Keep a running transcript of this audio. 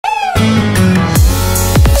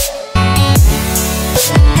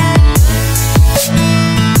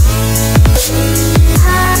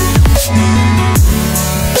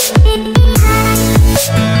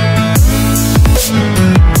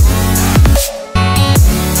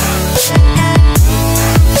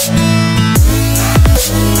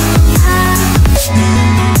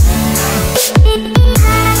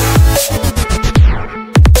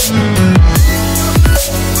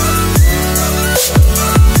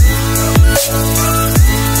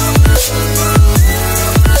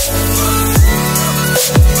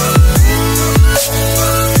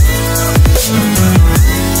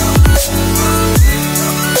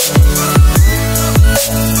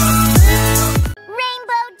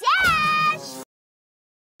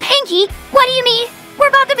What do you mean? We're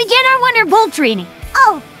about to begin our Wonder Bolt training.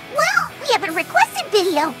 Oh, well, we have a requested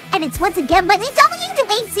video, and it's once again by the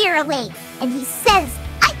W808. And he says,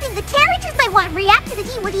 I think the characters might want to react to the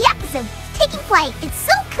D-Woody episode, Taking Flight. It's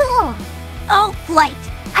so cool. Oh, flight.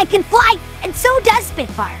 I can fly, and so does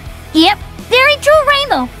Spitfire. Yep, very true,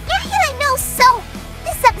 Rainbow. Yeah, I know. So,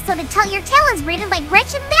 this episode of Tell Your Tale is written by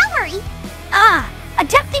Gretchen Mallory.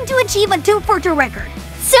 Attempting to achieve a 2-for-2 record.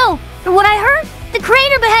 So, from what I heard, the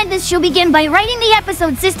creator behind this should begin by writing the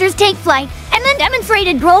episode Sisters Take Flight, and then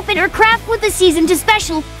demonstrated growth in her craft with the Season 2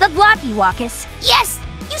 special, The Blocky Walkus. Yes,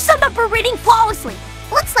 you summed up her reading flawlessly.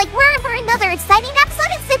 Looks like we're in for another exciting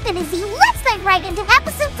episode of Zip and Izzy. Let's dive right into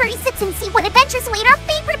episode 36 and see what adventures await our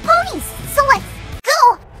favorite ponies. So let's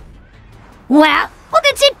go! Wow, look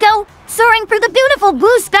at it go, soaring through the beautiful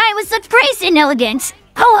blue sky with such grace and elegance.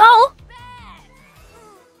 Ho ho!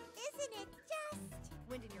 Isn't it just?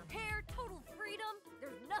 Wind in your hair, total freedom.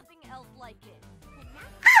 There's nothing else like it.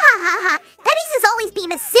 Ha ha ha ha! Denny's has always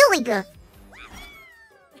been a silly girl.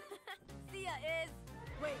 Sia is...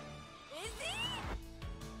 Wait, is he?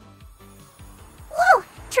 Whoa!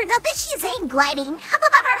 Turns out that she's hang gliding. Who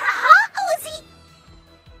is he?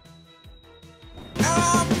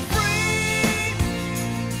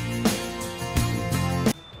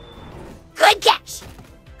 Good catch!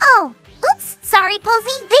 Oh, oops, sorry,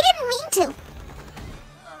 Posey. They didn't mean to.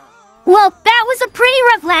 Well, that was a pretty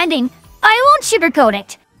rough landing. I won't sugarcoat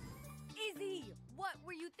it. Izzy, what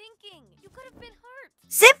were you thinking? You could have been hurt.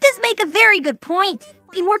 Zip does make a very good point.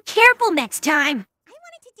 Be more careful next time. I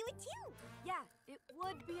wanted to do it too. Yeah, it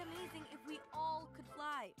would be amazing if we all could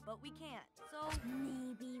fly, but we can't. So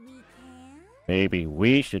Maybe we can? Maybe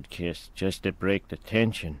we should kiss just to break the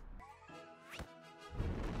tension.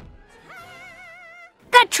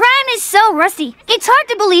 That tram is so rusty. It's hard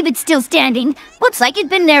to believe it's still standing. Looks like it's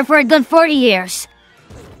been there for a good 40 years.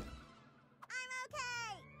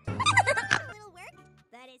 I'm okay. A little work,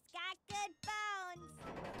 but it's got good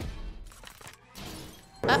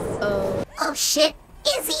bones. Uh-oh. Oh shit.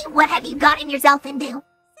 Izzy, what have you gotten yourself into? So,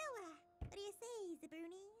 what do you say,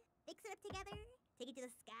 Zaboony? Mix it up together? Take it to the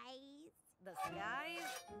skies? The skies?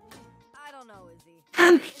 I don't know, Izzy.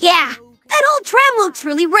 Yeah. That old tram looks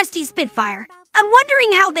really rusty, Spitfire. I'm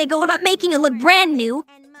wondering how they go about making it look brand new.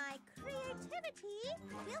 And my creativity,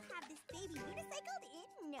 we'll have this baby unicycled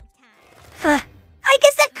in no time. I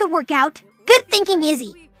guess that could work out. Good thinking,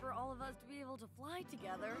 Izzy. Sweet for all of us to be able to fly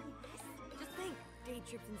together. Just think, day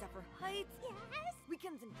trips in Zephyr Heights. Yes.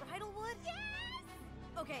 Weekends in Bridalwood. Yes.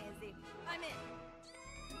 Okay, Izzy, I'm in.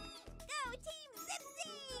 Go Team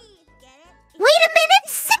Zipsy! Get it? Wait a minute,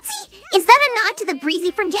 Zipsy! Is that a nod to the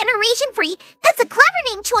Breezy from Generation Free? That's a clever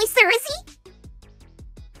name choice, sir, Izzy.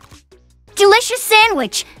 Delicious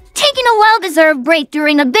sandwich. Taking a well-deserved break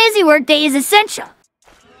during a busy workday is essential.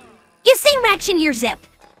 You same action here, Zip.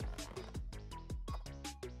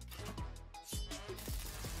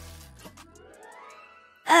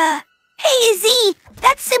 Hey, Izzy.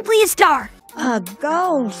 That's simply a star. A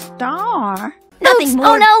gold star? Nothing Oops, more.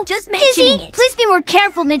 Oh no, just mentioning Izzy, it. please be more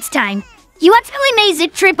careful next time. You accidentally made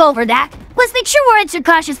Zip trip over that. Let's make sure we're extra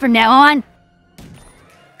cautious from now on.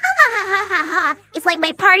 Ha ha ha ha ha! It's like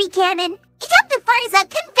my party cannon. Ejective fires out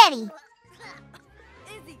confetti.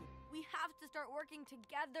 Izzy, we have to start working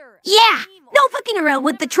together. Yeah, Team no fucking around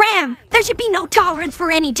with the tram. There should be no tolerance for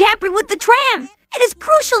any tampering with the tram. It is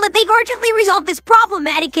crucial that they urgently resolve this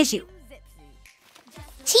problematic issue.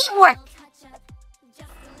 Zipsy. Teamwork.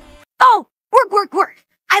 Oh, work.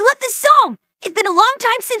 I love this song. It's been a long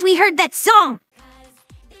time since we heard that song.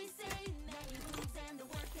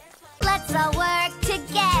 Let's all work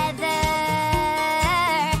together.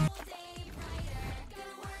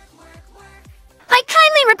 I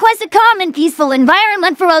kindly request a calm and peaceful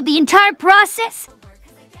environment throughout the entire process.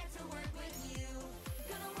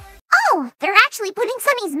 Oh, they're actually putting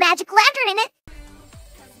Sunny's magic lantern in it.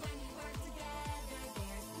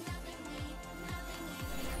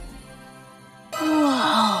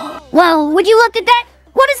 Well, would you look at that?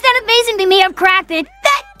 What is that amazing to me? I've cracked it.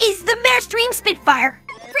 That is the Mairstream Spitfire.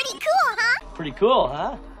 Pretty cool, huh? Pretty cool,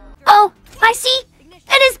 huh? Oh, I see.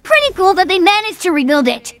 It is pretty cool that they managed to rebuild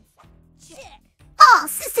it. All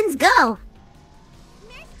systems go.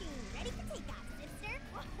 Ready for takeoff, sister?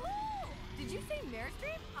 Woohoo! Did you say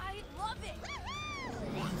Mairstream? I love it.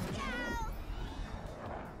 Let's go.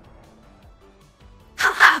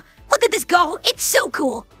 Haha, look at this go. It's so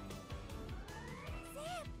cool.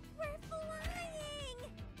 Zip, we're flying.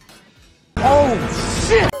 Oh,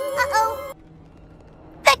 shit! Uh-oh.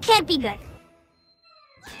 That can't be good.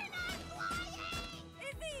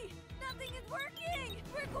 Izzy, nothing is working.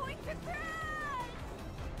 We're going to crash.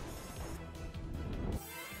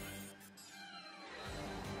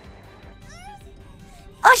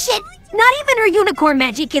 Oh shit! Not even her unicorn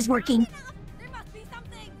magic is working. There must be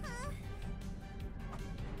something.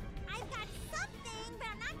 I've got something, but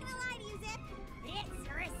I'm not gonna lie to you, Zip. It's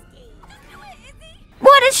risky. Just do it, Izzy.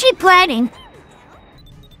 What is she planning?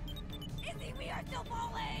 Izzy, we are still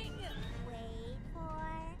falling. Wait for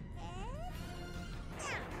it.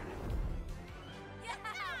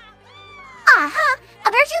 Uh-huh.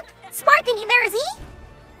 Aren't you smart thinking there, Izzy?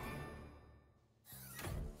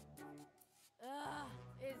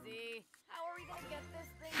 Izzy, how are we gonna get this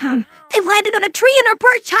thing? They landed on a tree and are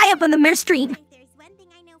perched high up on the mere stream. If there's one thing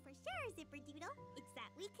I know for sure, Zipperdoodle, it's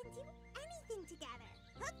that we can do anything together.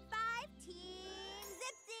 Hook 5, Team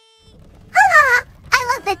Zipsy! Ha! I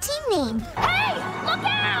love the team name. Hey! Look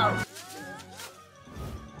out!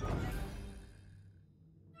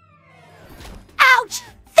 Ouch!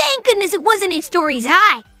 Thank goodness it wasn't 8 stories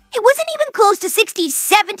high. It wasn't even close to 60,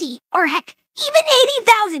 70, or heck, even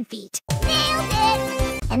 80,000 feet. Nailed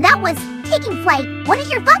it! And that was Taking Flight. What are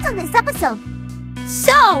your thoughts on this episode?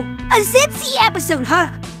 So, a Zipsy episode, huh?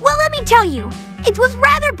 Well, let me tell you, it was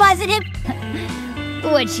rather positive.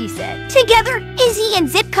 What she said. Together, Izzy and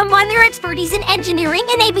Zip combine their expertise in engineering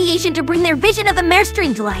and aviation to bring their vision of the mare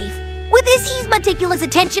stream to life. With Izzy's meticulous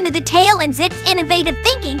attention to detail and Zip's innovative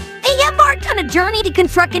thinking, they embarked on a journey to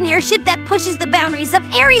construct an airship that pushes the boundaries of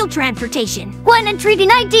aerial transportation. What an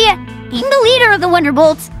intriguing idea! Being the leader of the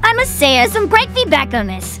Wonderbolts, I must say I have some great feedback on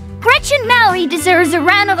this. Gretchen Mallory deserves a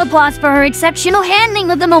round of applause for her exceptional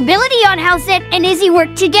handling of the mobility on how Zip and Izzy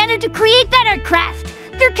worked together to create that aircraft.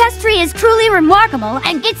 Their chemistry is truly remarkable,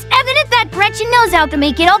 and it's evident that Gretchen knows how to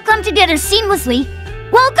make it all come together seamlessly.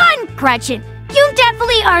 Well done, Gretchen! You've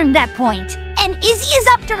definitely earned that point. And Izzy is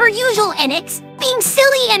up to her usual antics, being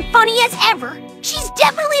silly and funny as ever. She's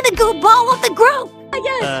definitely the goofball of the group.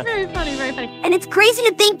 Yes, very funny, very funny. And it's crazy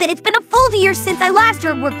to think that it's been a full year since I last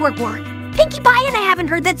heard Work. Pinkie Pie and I haven't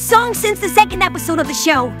heard that song since the 2nd episode of the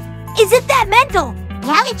show. Is it that mental?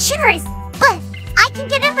 Yeah, it sure is. But I can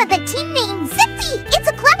get in with the team name Zipsy. It's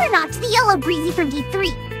a clever nod to the Yellow Breezy from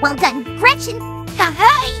D3. Well done, Gretchen.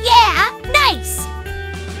 Yeah, nice.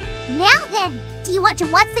 Now then, do you want to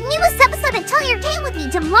watch the newest episode and tell your tale with me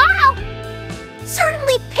tomorrow?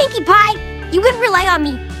 Certainly, Pinkie Pie. You can rely on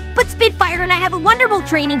me. But Spitfire and I have a wonderful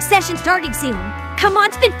training session starting soon. Come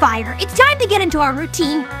on, Spitfire. It's time to get into our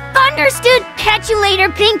routine. Understood. Catch you later,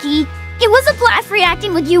 Pinkie. It was a blast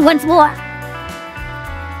reacting with you once more.